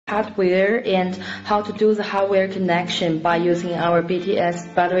hardware and how to do the hardware connection by using our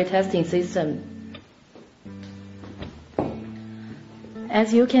BTS battery testing system.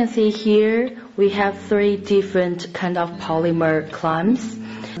 As you can see here, we have 3 different kind of polymer clamps.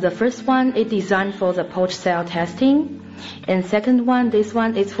 The first one is designed for the pouch cell testing. And second one, this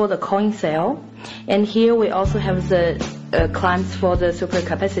one is for the coin cell. And here we also have the clamps for the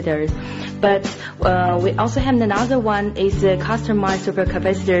supercapacitors. But we also have another one is a customized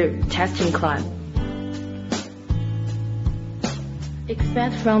supercapacitor testing clamp.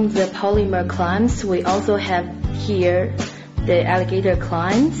 Except from the polymer clamps, we also have here the alligator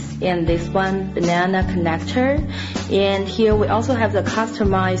clamps and this one banana connector. And here we also have the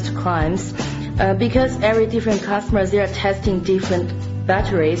customized clamps. Because every different customers, they are testing different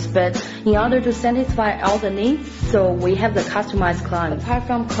batteries, but in order to satisfy all the needs, so we have the customized clamp. Apart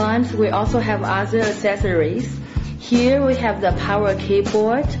from clamps, we also have other accessories. Here we have the power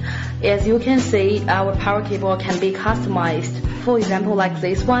keyboard. As you can see, our power keyboard can be customized. For example, like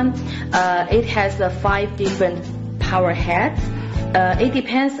this one, it has 5 different power heads. It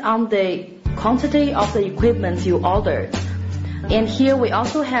depends on the quantity of the equipment you ordered. And here we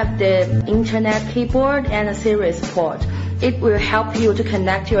also have the internet keyboard and a series port. It will help you to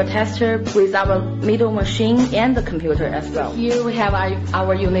connect your tester with our middle machine and the computer as well. Here we have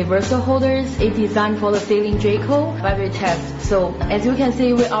our universal holders. It's designed for the cylindrical battery test. So as you can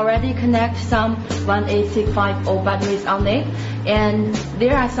see, we already connect some 18650 batteries on it. And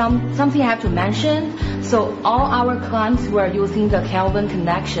there are something I have to mention. So all our clamps were using the Kelvin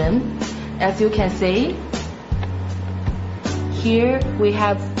connection. As you can see, here we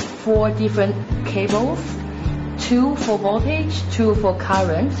have 4 different cables, 2 for voltage, 2 for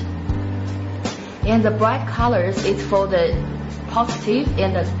current. And the bright colors is for the positive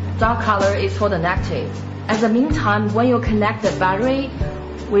and the dark color is for the negative. At the meantime, when you connect the battery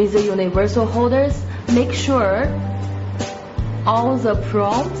with the universal holders, make sure all the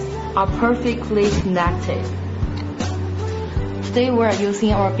probes are perfectly connected. Today we are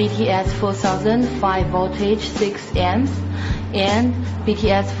using our BTS 4000 5 voltage 6 amps and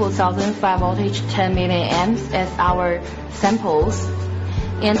BTS 4000 5 voltage 10 milliamps as our samples.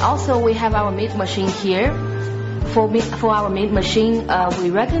 And also we have our mid machine here. For our mid machine,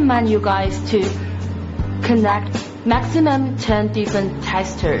 we recommend you guys to connect maximum 10 different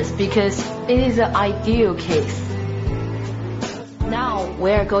testers because it is an ideal case. Now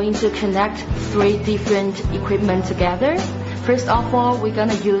we are going to connect 3 different equipment together. First of all, we're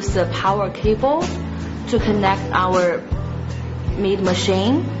gonna use the power cable to connect our mid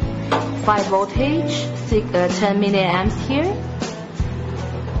machine, 5 voltage, 10 milliamps here,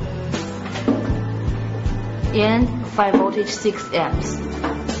 and 5 voltage 6 amps.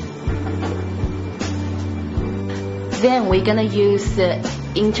 Then we're gonna use the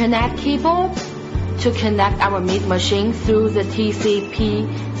internet keyboard to connect our mid machine through the TCP/IP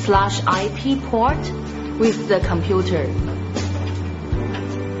port with the computer.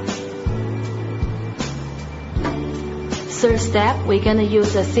 Third step, we're gonna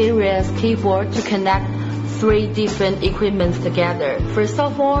use a series keyboard to connect 3 different equipments together. First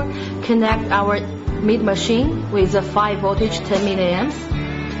of all, connect our mid machine with a 5 voltage 10 milliamps.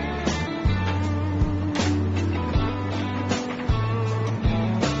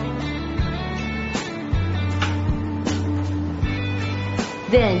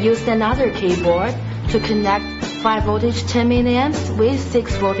 Then use another keyboard to connect 5 voltage 10 milliamps with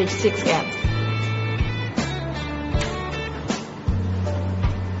 6 voltage 6 amps.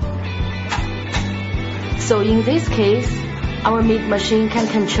 So in this case, our mid machine can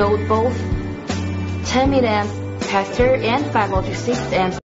control both 10 milliamp tester and 5 voltage 6 amp